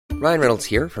Ryan Reynolds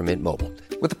here from Mint Mobile.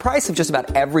 With the price of just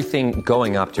about everything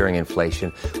going up during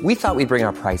inflation, we thought we'd bring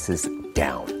our prices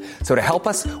down. So to help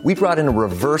us, we brought in a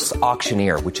reverse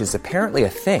auctioneer, which is apparently a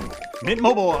thing. Mint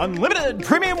Mobile Unlimited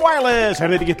Premium Wireless. How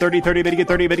to get 30, 30, bit to get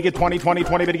 30, bit to get 20, 20,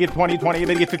 20, bit to get 20, 20,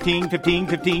 bit to get 15, 15,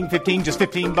 15, 15, just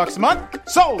 $15 a month?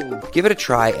 Sold! Give it a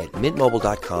try at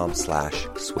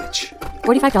mintmobile.com/switch.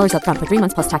 $45 up front for 3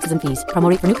 months plus taxes and fees. Promo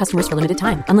rate for new customers for limited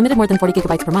time. Unlimited more than 40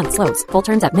 gigabytes per month. Slows full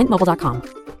terms at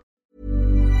mintmobile.com.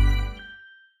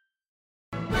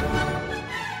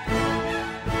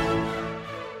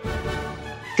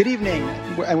 Good evening,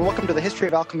 and welcome to the History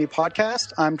of Alchemy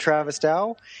podcast. I'm Travis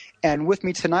Dow, and with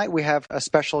me tonight we have a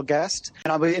special guest,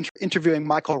 and I'll be interviewing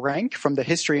Michael Rank from the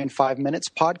History in 5 Minutes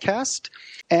podcast,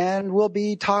 and we'll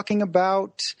be talking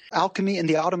about alchemy in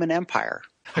the Ottoman Empire.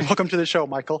 Welcome to the show,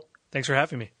 Michael. Thanks for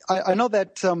having me. I know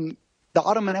that the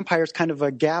Ottoman Empire is kind of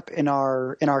a gap in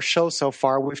our show so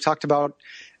far. We've talked about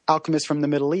alchemists from the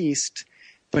Middle East,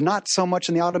 but not so much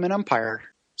in the Ottoman Empire.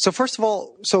 So first of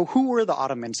all, who were the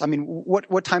Ottomans? I mean,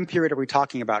 what time period are we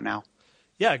talking about now?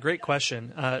 Yeah, great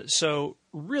question. So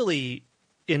really,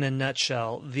 in a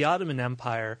nutshell, the Ottoman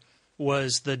Empire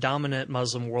was the dominant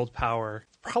Muslim world power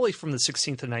probably from the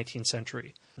 16th and 19th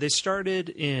century. They started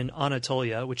in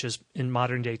Anatolia, which is in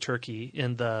modern-day Turkey,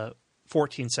 in the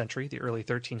 14th century, the early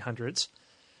 1300s,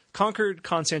 conquered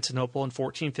Constantinople in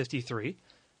 1453,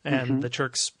 and the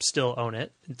Turks still own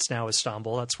it. It's now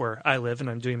Istanbul. That's where I live, and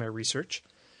I'm doing my research.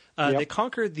 They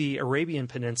conquered the Arabian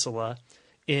Peninsula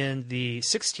in the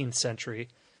 16th century,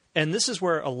 and this is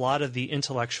where a lot of the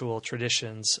intellectual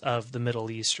traditions of the Middle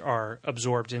East are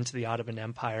absorbed into the Ottoman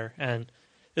Empire, and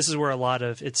this is where a lot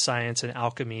of its science and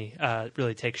alchemy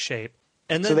really takes shape.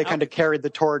 And then, so they kind of carried the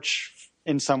torch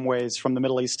in some ways from the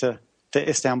Middle East to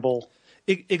Istanbul.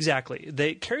 Exactly.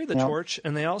 They carry the torch,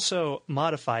 and they also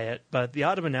modify it, but the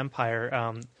Ottoman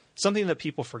Empire... something that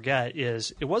people forget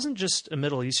is it wasn't just a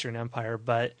Middle Eastern empire,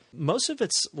 but most of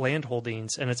its land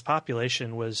holdings and its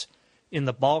population was in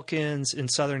the Balkans, in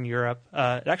Southern Europe.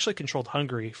 It actually controlled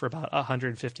Hungary for about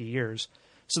 150 years.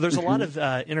 So there's a lot of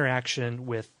interaction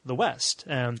with the West.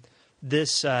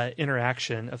 This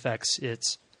interaction affects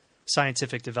its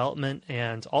scientific development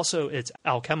and also its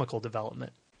alchemical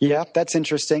development. Yeah, that's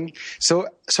interesting. So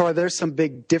are there some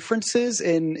big differences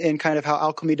in kind of how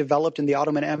alchemy developed in the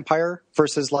Ottoman Empire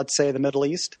versus, let's say, the Middle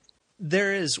East?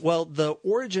 There is. Well, the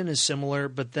origin is similar,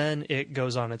 but then it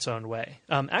goes on its own way.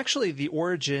 Actually, the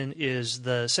origin is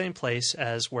the same place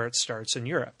as where it starts in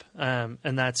Europe,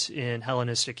 and that's in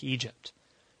Hellenistic Egypt.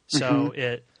 So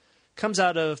it comes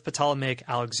out of Ptolemaic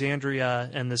Alexandria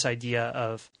and this idea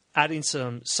of adding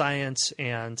some science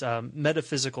and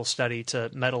metaphysical study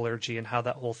to metallurgy and how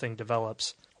that whole thing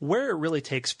develops. Where it really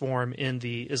takes form in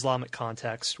the Islamic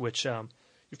context, which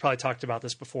you've probably talked about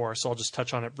this before, so I'll just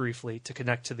touch on it briefly to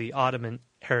connect to the Ottoman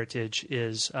heritage,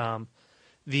 is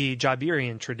the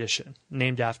Jabirian tradition,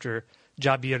 named after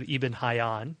Jabir ibn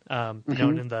Hayyan,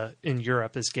 known in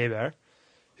Europe as Geber,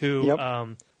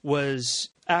 who was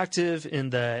active in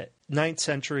the 9th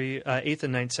century, 8th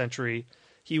and 9th century.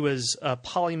 He was a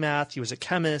polymath. He was a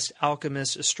chemist,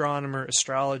 alchemist, astronomer,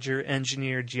 astrologer,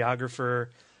 engineer,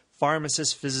 geographer,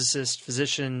 pharmacist, physicist,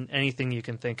 physician, anything you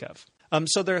can think of.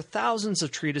 So there are thousands of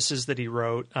treatises that he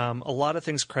wrote, a lot of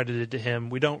things credited to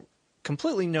him. We don't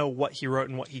completely know what he wrote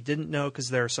and what he didn't know because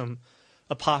there are some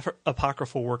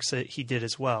apocryphal works that he did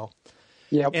as well.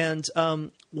 Yep. And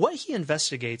what he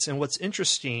investigates and what's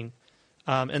interesting,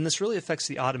 and this really affects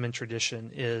the Ottoman tradition,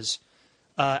 is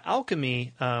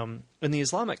alchemy, in the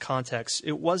Islamic context,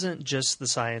 it wasn't just the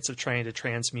science of trying to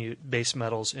transmute base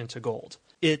metals into gold.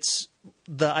 It's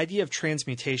the idea of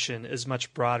transmutation is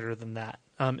much broader than that.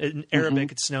 In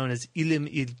Arabic, it's known as ilim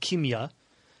il-kimya,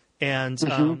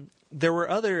 and there were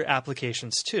other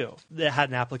applications too. That had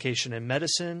an application in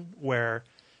medicine, where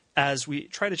as we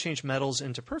try to change metals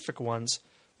into perfect ones,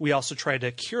 we also try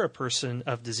to cure a person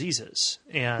of diseases.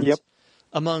 And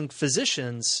among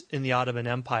physicians in the Ottoman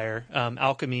Empire,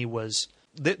 alchemy was...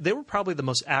 They were probably the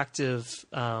most active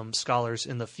scholars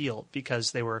in the field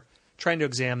because they were trying to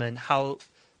examine how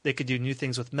they could do new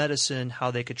things with medicine,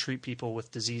 how they could treat people with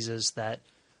diseases that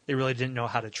they really didn't know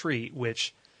how to treat,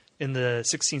 which in the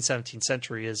 16th, 17th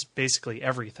century is basically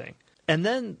everything. And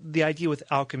then the idea with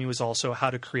alchemy was also how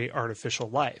to create artificial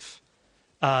life.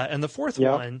 And the fourth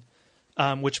one,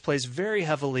 which plays very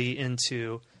heavily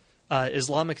into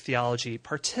Islamic theology,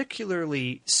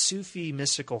 particularly Sufi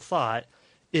mystical thought,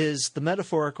 is the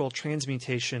metaphorical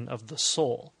transmutation of the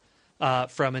soul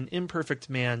from an imperfect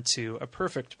man to a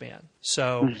perfect man.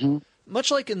 So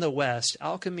much like in the West,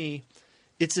 alchemy,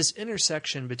 it's this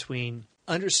intersection between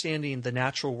understanding the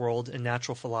natural world and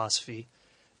natural philosophy,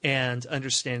 and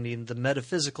understanding the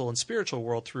metaphysical and spiritual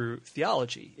world through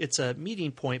theology. It's a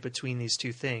meeting point between these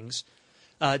two things.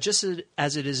 Just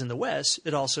as it is in the West,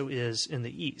 it also is in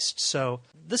the East. So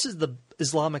this is the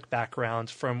Islamic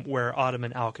background from where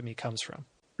Ottoman alchemy comes from.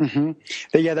 Mm-hmm.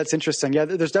 Yeah, that's interesting. Yeah,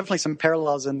 there's definitely some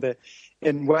parallels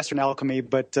in Western alchemy,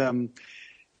 but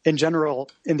in general,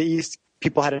 in the East,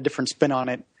 people had a different spin on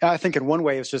it. I think in one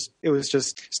way it was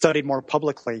just studied more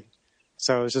publicly.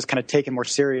 So it was just kind of taken more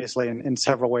seriously in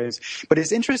several ways. But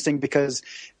it's interesting because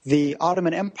the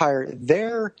Ottoman Empire,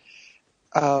 their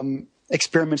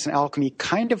experiments in alchemy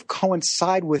kind of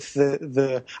coincide with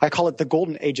the I call it the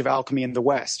golden age of alchemy in the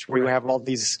West, where you have all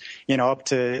these, up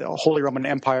to Holy Roman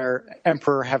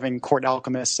Emperor having court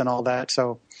alchemists and all that.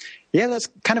 So yeah, that's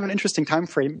kind of an interesting time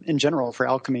frame in general for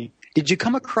alchemy. Did you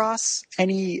come across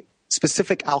any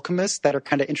specific alchemists that are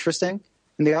kind of interesting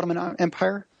in the Ottoman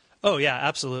Empire? Oh, yeah,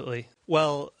 absolutely.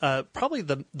 Well, probably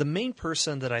the main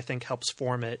person that I think helps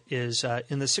form it is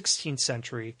in the 16th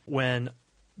century, when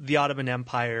the Ottoman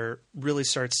Empire really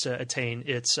starts to attain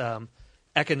its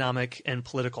economic and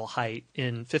political height.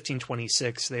 In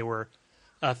 1526, they were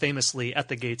famously at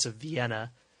the gates of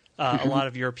Vienna. A lot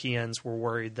of Europeans were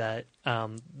worried that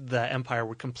the empire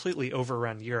would completely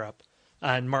overrun Europe.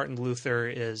 And Martin Luther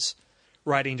is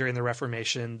writing during the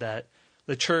Reformation that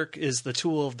the Church is the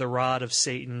tool of the rod of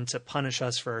Satan to punish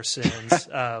us for our sins.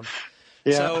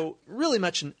 So really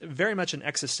very much an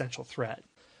existential threat.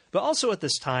 But also at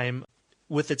this time,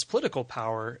 with its political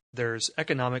power, there's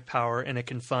economic power, and it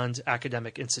can fund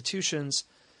academic institutions.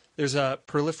 There's a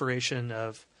proliferation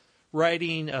of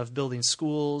writing, of building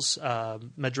schools,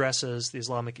 madrasas, the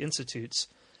Islamic institutes.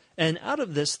 And out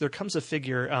of this, there comes a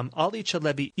figure, Ali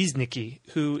Çelebi İzniki,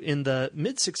 who in the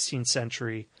mid-16th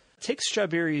century takes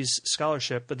Jabiri's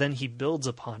scholarship, but then he builds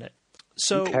upon it.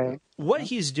 So what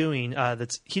he's doing,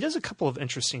 he does a couple of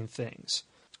interesting things.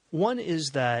 One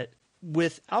is that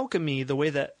with alchemy, the way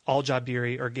that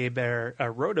Al-Jabiri or Geber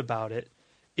wrote about it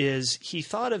is he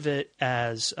thought of it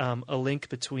as a link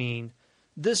between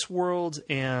this world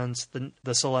and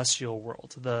the celestial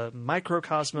world, the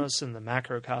microcosmos and the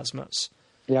macrocosmos.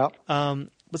 Yeah.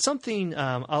 But something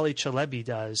Ali Çelebi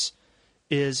does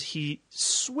is he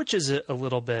switches it a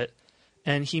little bit,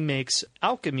 and he makes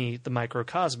alchemy the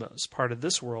microcosmos, part of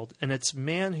this world, and it's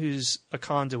man who's a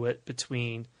conduit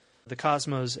between the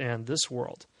cosmos and this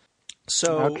world.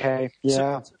 So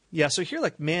so here,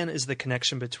 like, man is the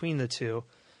connection between the two.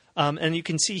 And you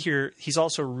can see here, he's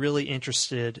also really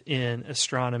interested in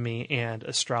astronomy and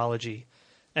astrology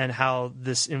and how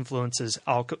this influences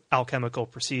alchemical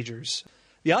procedures.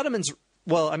 The Ottomans,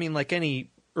 well, I mean, like any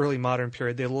early modern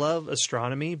period, they love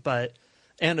astronomy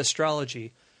and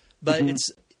astrology, but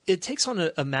it takes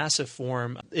on a massive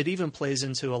form. It even plays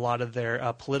into a lot of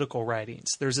their political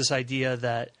writings. There's this idea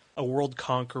that a world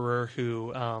conqueror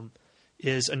who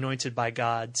is anointed by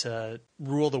God to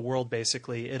rule the world,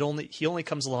 basically. He only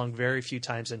comes along very few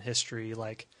times in history,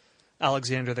 like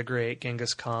Alexander the Great,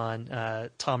 Genghis Khan,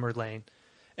 Tamerlane.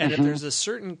 And if there's a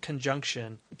certain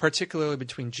conjunction, particularly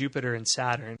between Jupiter and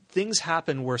Saturn, things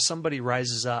happen where somebody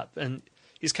rises up and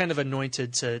he's kind of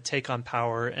anointed to take on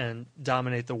power and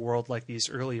dominate the world like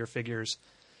these earlier figures.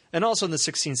 And also in the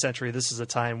 16th century, this is a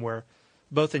time where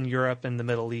both in Europe and the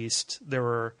Middle East, there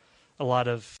were a lot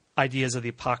of ideas of the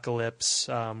apocalypse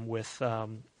with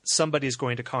somebody's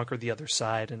going to conquer the other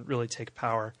side and really take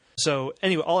power. So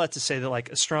anyway, all that to say that, like,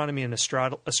 astronomy and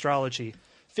astrology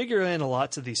figure in a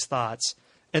lot to these thoughts.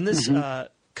 And this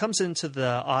comes into the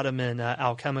Ottoman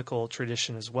alchemical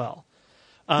tradition as well.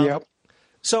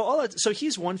 So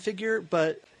he's one figure,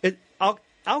 but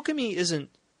alchemy isn't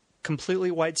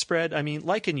completely widespread. I mean,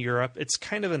 like in Europe, it's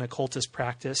kind of an occultist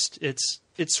practice. It's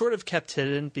sort of kept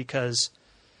hidden because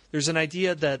there's an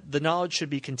idea that the knowledge should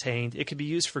be contained. It can be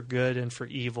used for good and for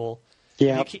evil.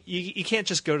 Yeah, you can't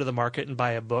just go to the market and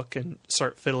buy a book and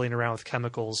start fiddling around with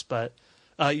chemicals, but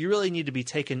you really need to be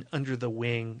taken under the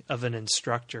wing of an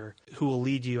instructor who will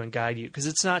lead you and guide you, because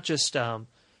it's not just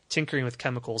tinkering with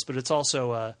chemicals, but it's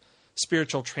also a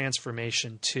spiritual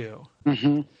transformation too.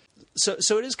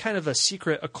 So it is kind of a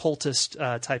secret occultist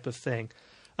type of thing.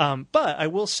 But I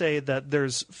will say that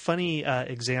there's funny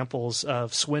examples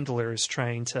of swindlers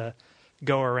trying to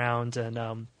go around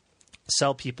and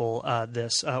sell people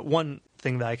this. One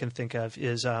thing that I can think of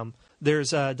is there's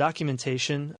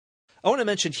documentation. I want to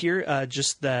mention here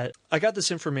just that I got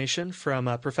this information from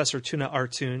Professor Tuna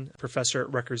Artun, professor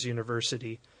at Rutgers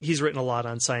University. He's written a lot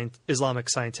on Islamic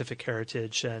scientific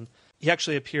heritage, and he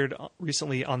actually appeared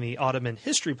recently on the Ottoman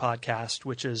History podcast,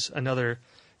 which is another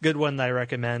good one that I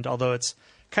recommend, although it's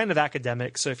kind of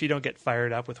academic. So if you don't get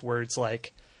fired up with words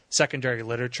like secondary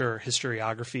literature or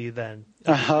historiography, then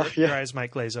yeah. eyes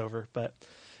might glaze over. But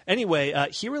anyway,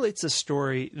 he relates a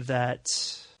story that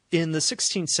in the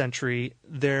 16th century,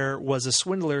 there was a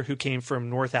swindler who came from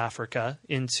North Africa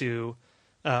into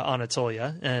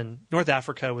Anatolia, and North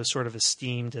Africa was sort of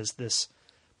esteemed as this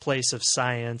place of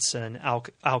science and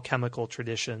alchemical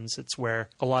traditions. It's where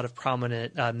a lot of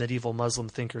prominent medieval Muslim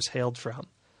thinkers hailed from.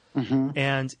 Mm-hmm.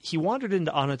 And he wandered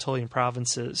into Anatolian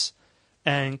provinces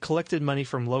and collected money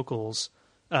from locals,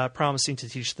 promising to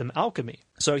teach them alchemy.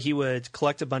 So he would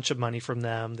collect a bunch of money from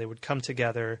them. They would come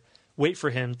together, wait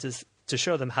for him to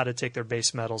show them how to take their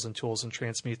base metals and tools and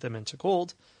transmute them into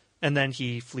gold, and then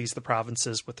he flees the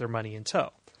provinces with their money in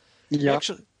tow. Yep.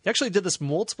 He actually did this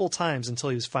multiple times until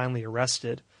he was finally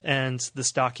arrested, and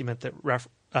this document that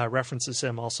references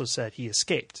him also said he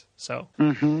escaped. So,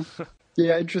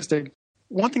 Yeah, interesting.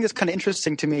 One thing that's kind of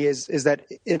interesting to me is that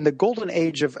in the golden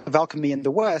age of alchemy in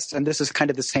the West, and this is kind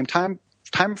of the same time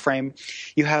frame,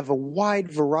 you have a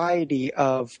wide variety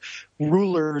of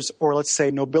rulers, or let's say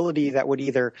nobility, that would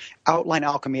either outline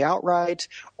alchemy outright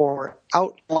or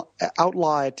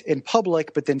outlaw it in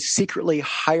public, but then secretly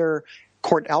hire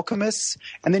court alchemists.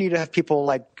 And then you'd have people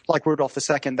like Rudolph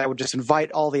II that would just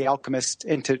invite all the alchemists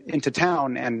into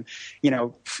town and,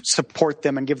 support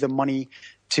them and give them money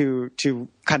to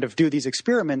kind of do these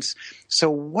experiments. So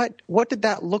what did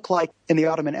that look like in the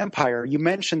Ottoman Empire? You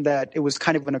mentioned that it was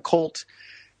kind of an occult,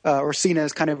 or seen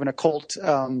as kind of an occult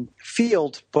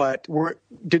field, but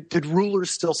did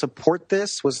rulers still support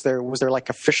this? Was there like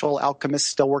official alchemists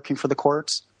still working for the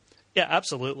courts? Yeah,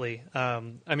 absolutely.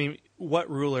 I mean, what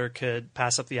ruler could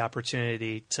pass up the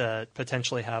opportunity to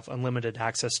potentially have unlimited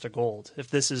access to gold? If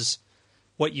this is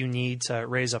what you need to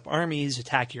raise up armies,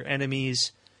 attack your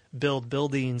enemies, build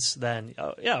buildings, then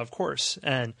yeah, of course.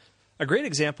 And a great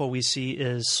example we see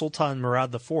is Sultan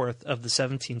Murad IV of the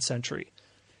 17th century.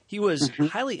 He was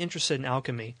highly interested in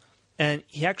alchemy, and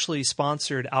he actually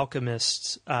sponsored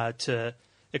alchemists to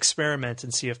experiment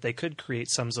and see if they could create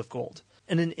sums of gold.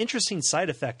 And an interesting side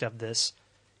effect of this,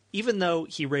 even though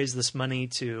he raised this money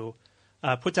to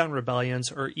put down rebellions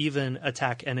or even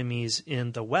attack enemies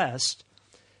in the West,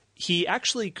 he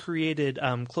actually created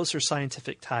closer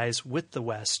scientific ties with the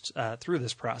West through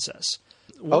this process.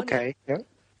 Okay. Yeah.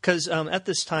 Because at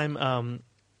this time,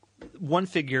 one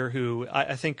figure who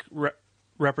I think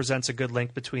represents a good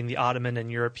link between the Ottoman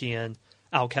and European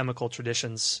alchemical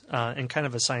traditions and kind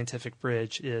of a scientific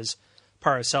bridge is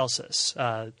Paracelsus,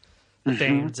 the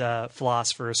famed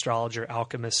philosopher, astrologer,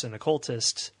 alchemist, and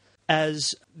occultist.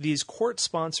 As these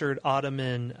court-sponsored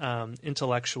Ottoman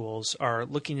intellectuals are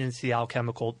looking into the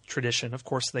alchemical tradition, of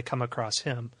course, they come across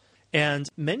him. And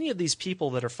many of these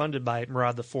people that are funded by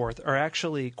Murad IV are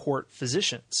actually court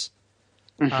physicians,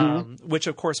 which,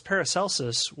 of course,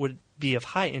 Paracelsus would be of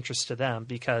high interest to them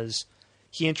because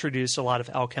he introduced a lot of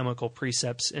alchemical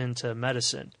precepts into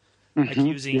medicine, like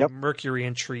using mercury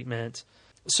in treatment.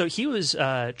 So he was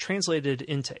translated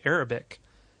into Arabic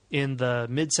in the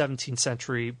mid-17th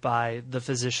century by the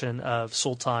physician of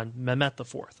Sultan Mehmet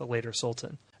IV, a later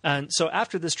sultan. And so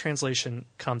after this translation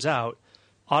comes out,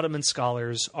 Ottoman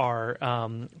scholars are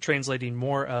translating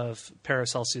more of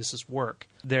Paracelsus's work.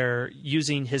 They're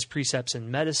using his precepts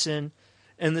in medicine,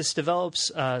 and this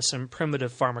develops some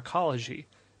primitive pharmacology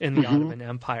in the Ottoman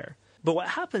Empire. But what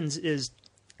happens is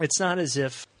it's not as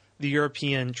if the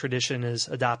European tradition is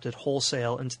adopted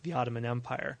wholesale into the Ottoman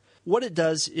Empire. What it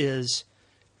does is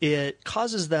it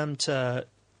causes them to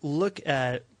look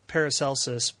at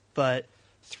Paracelsus, but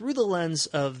through the lens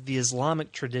of the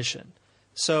Islamic tradition.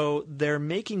 So they're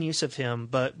making use of him,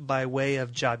 but by way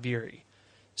of Jabiri.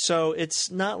 So it's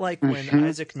not like when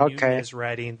Isaac Newton is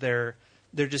writing, they're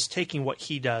just taking what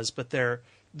he does, but they're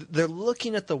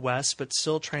looking at the West, but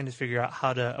still trying to figure out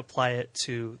how to apply it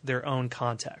to their own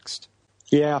context.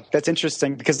 Yeah, that's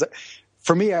interesting because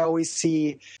for me, I always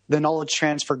see the knowledge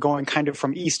transfer going kind of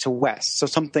from east to west. So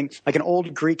something like an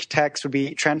old Greek text would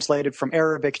be translated from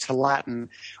Arabic to Latin,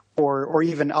 or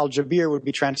even Al-Jabir would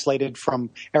be translated from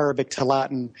Arabic to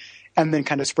Latin and then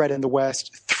kind of spread in the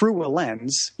West through a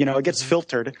lens. It gets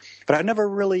filtered. But I never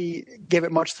really gave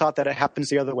it much thought that it happens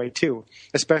the other way too,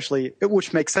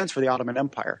 which makes sense for the Ottoman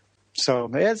Empire. So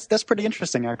that's pretty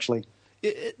interesting, actually.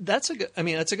 That's a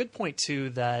good point too.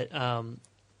 That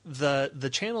the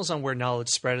channels on where knowledge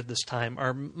spread at this time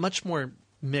are much more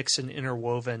mixed and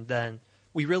interwoven than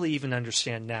we really even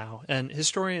understand now. And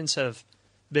historians have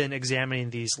been examining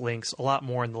these links a lot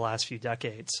more in the last few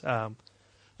decades.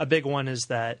 A big one is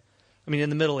that, in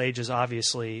the Middle Ages,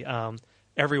 obviously,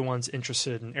 everyone's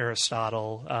interested in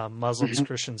Aristotle, Muslims,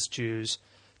 Christians, Jews.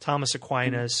 Thomas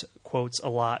Aquinas quotes a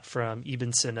lot from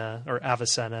Ibn Sina, or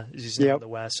Avicenna, as he's known in the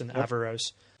West, and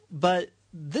Averroes. But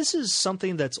this is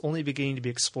something that's only beginning to be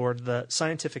explored, the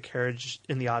scientific heritage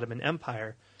in the Ottoman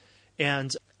Empire.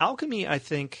 And alchemy, I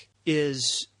think,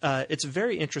 is it's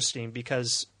very interesting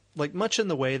because, like, much in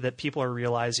the way that people are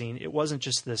realizing, it wasn't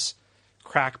just this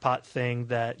crackpot thing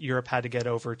that Europe had to get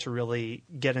over to really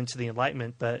get into the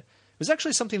Enlightenment, but it was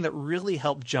actually something that really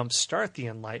helped jumpstart the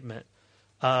Enlightenment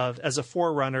as a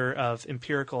forerunner of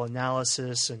empirical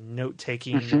analysis and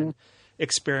note-taking and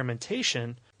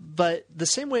experimentation. But the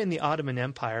same way in the Ottoman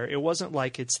Empire, it wasn't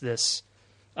like it's this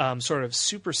sort of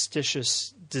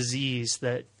superstitious disease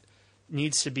that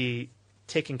needs to be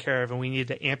taken care of and we need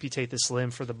to amputate this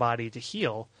limb for the body to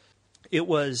heal. It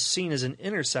was seen as an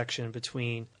intersection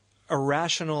between a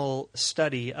rational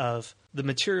study of the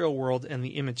material world and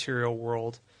the immaterial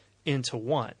world into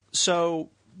one. So,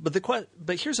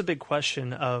 but here's a big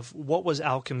question of what was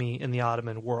alchemy in the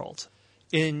Ottoman world?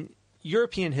 In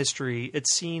European history,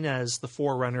 it's seen as the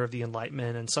forerunner of the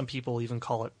Enlightenment, and some people even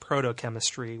call it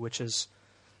proto-chemistry, which is,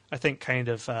 I think, kind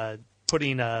of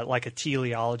putting like a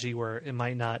teleology where it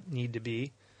might not need to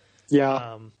be.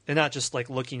 Yeah. And not just like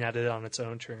looking at it on its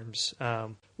own terms.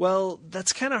 Well,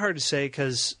 that's kind of hard to say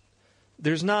because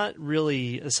there's not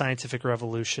really a scientific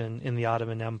revolution in the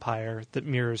Ottoman Empire that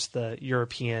mirrors the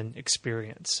European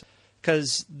experience.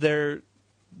 Because there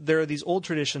are these old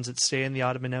traditions that stay in the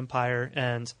Ottoman Empire,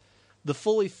 and the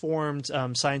fully formed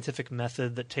scientific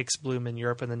method that takes bloom in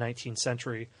Europe in the 19th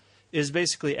century is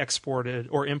basically exported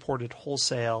or imported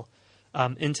wholesale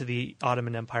into the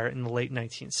Ottoman Empire in the late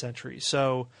 19th century.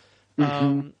 So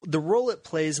the role it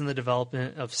plays in the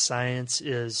development of science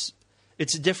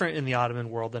it's different in the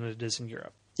Ottoman world than it is in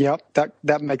Europe. Yeah,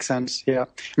 that makes sense. Yeah.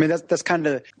 I mean, that's kind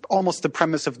of almost the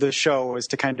premise of the show, is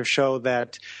to kind of show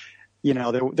that, you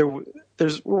know,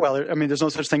 there's no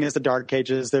such thing as the Dark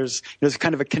Ages. There's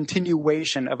kind of a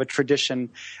continuation of a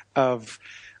tradition of,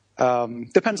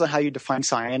 depends on how you define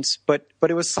science, but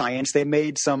it was science. They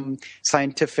made some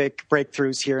scientific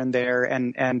breakthroughs here and there,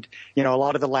 and you know, a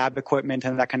lot of the lab equipment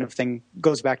and that kind of thing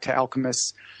goes back to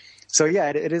alchemists. So yeah,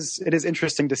 it is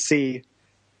interesting to see,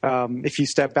 if you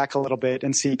step back a little bit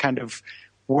and see kind of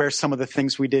where some of the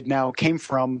things we did now came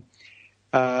from.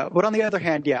 But on the other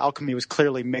hand, yeah, alchemy was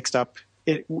clearly mixed up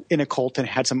in a cult and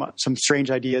had some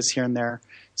strange ideas here and there.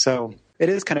 So it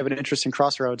is kind of an interesting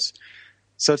crossroads.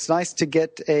 So it's nice to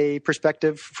get a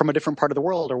perspective from a different part of the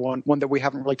world, or one that we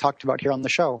haven't really talked about here on the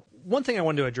show. One thing I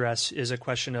wanted to address is a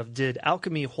question of, did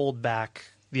alchemy hold back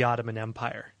the Ottoman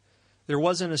Empire? There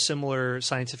wasn't a similar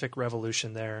scientific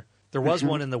revolution there. There was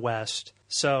one in the West.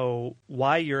 So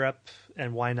why Europe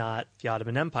and why not the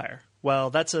Ottoman Empire? Well,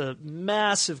 that's a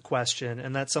massive question,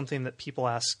 and that's something that people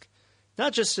ask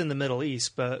not just in the Middle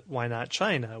East, but why not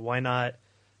China? Why not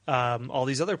all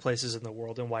these other places in the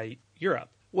world, and why Europe?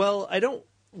 Well, I don't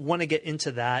want to get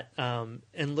into that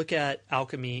and look at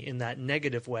alchemy in that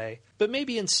negative way, but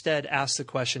maybe instead ask the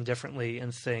question differently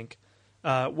and think,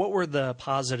 what were the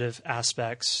positive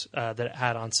aspects that it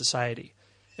had on society?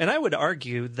 And I would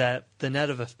argue that the net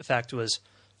of effect was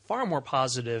far more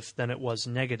positive than it was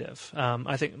negative.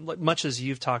 I think, much as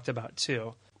you've talked about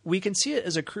too, we can see it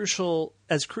as crucial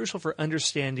for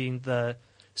understanding the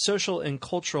social and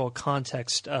cultural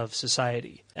context of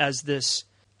society. As this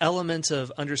element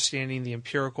of understanding the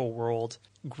empirical world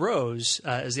grows,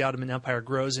 as the Ottoman Empire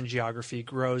grows in geography,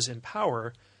 grows in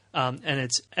power, and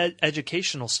its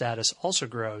educational status also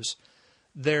grows,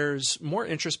 there's more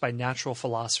interest by natural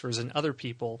philosophers and other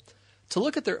people to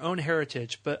look at their own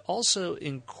heritage, but also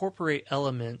incorporate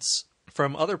elements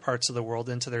from other parts of the world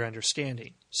into their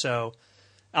understanding. So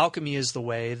alchemy is the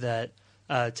way that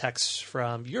texts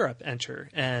from Europe enter,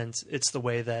 and it's the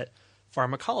way that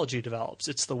pharmacology develops.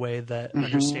 It's the way that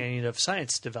understanding of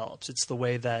science develops. It's the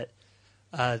way that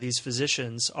these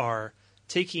physicians are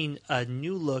taking a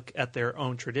new look at their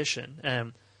own tradition.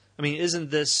 I mean, isn't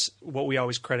this what we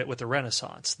always credit with the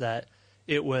Renaissance, that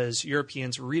it was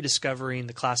Europeans rediscovering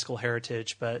the classical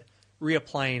heritage but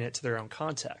reapplying it to their own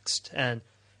context? And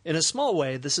in a small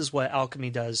way, this is what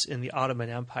alchemy does in the Ottoman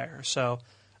Empire. So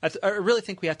I really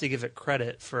think we have to give it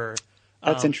credit for...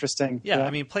 That's interesting. Yeah,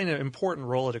 I mean, playing an important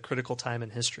role at a critical time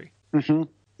in history. Mm-hmm.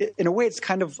 In a way, it's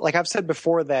kind of like I've said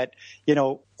before that, you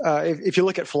know, if you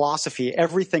look at philosophy,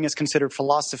 everything is considered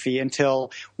philosophy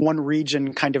until one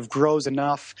region kind of grows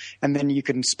enough, and then you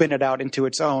can spin it out into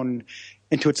its own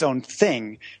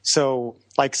thing. So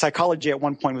like psychology at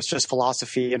one point was just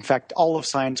philosophy. In fact, all of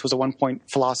science was at one point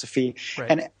philosophy.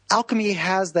 Right. And alchemy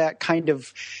has that kind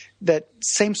of that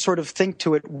same sort of thing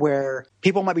to it where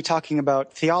people might be talking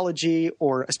about theology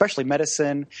or especially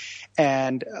medicine,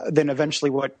 and then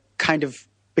eventually what kind of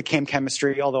became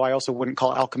chemistry, although I also wouldn't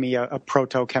call alchemy a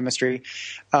proto-chemistry.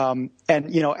 And,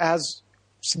 as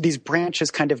these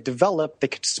branches kind of developed, they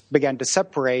began to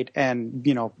separate and,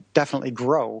 definitely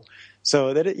grow.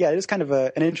 So that, it is kind of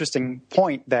an interesting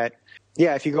point that,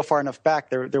 if you go far enough back,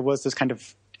 there was this kind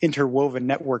of interwoven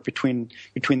network between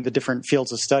the different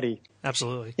fields of study.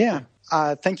 Absolutely. Yeah.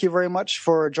 Thank you very much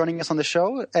for joining us on the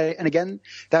show. And again,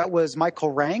 that was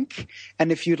Michael Rank.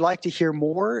 And if you'd like to hear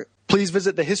more, please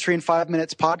visit the History in 5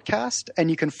 Minutes podcast, and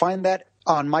you can find that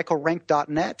on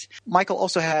michaelrank.net. Michael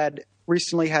also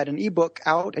recently had an ebook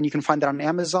out, and you can find that on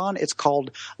Amazon. It's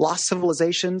called Lost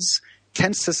Civilizations,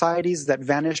 10 Societies That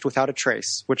Vanished Without a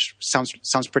Trace, which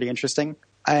sounds pretty interesting.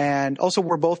 And also,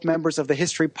 we're both members of the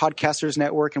History Podcasters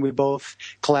Network, and we both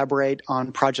collaborate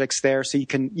on projects there. So you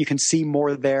can see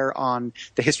more there on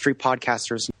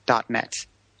thehistorypodcasters.net.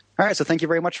 All right, so thank you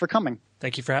very much for coming.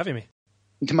 Thank you for having me.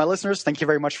 And to my listeners, thank you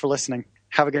very much for listening.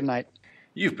 Have a good night.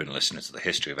 You've been listening to the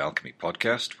History of Alchemy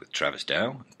podcast with Travis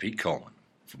Dow and Pete Coleman.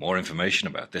 For more information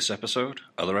about this episode,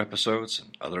 other episodes,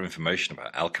 and other information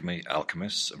about alchemy,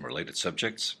 alchemists, and related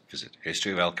subjects, visit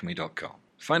historyofalchemy.com.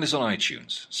 Find us on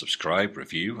iTunes, subscribe,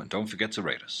 review, and don't forget to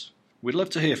rate us. We'd love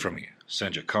to hear from you.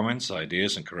 Send your comments,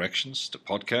 ideas, and corrections to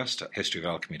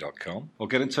podcast@historyofalchemy.com, or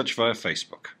get in touch via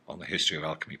Facebook on the History of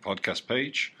Alchemy podcast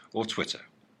page, or Twitter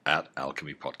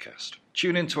 @Alchemy Podcast.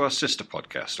 Tune in to our sister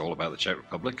podcast all about the Czech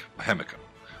Republic, Bohemicon,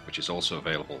 which is also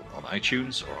available on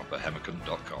iTunes or on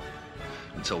bohemicon.com.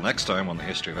 Until next time on the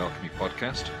History of Alchemy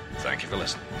podcast, thank you for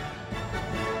listening.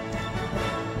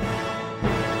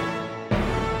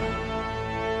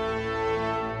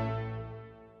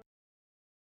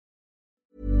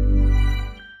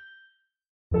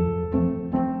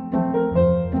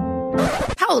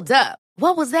 Hold up.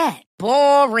 What was that?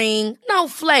 Boring. No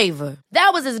flavor.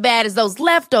 That was as bad as those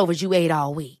leftovers you ate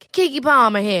all week. Keke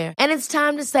Palmer here. And it's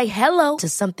time to say hello to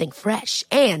something fresh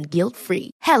and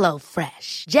guilt-free. Hello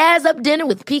Fresh. Jazz up dinner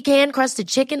with pecan-crusted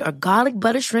chicken or garlic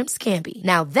butter shrimp scampi.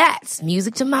 Now that's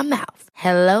music to my mouth.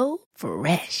 Hello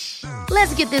Fresh.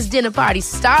 Let's get this dinner party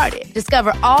started.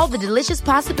 Discover all the delicious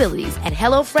possibilities at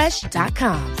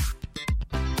HelloFresh.com.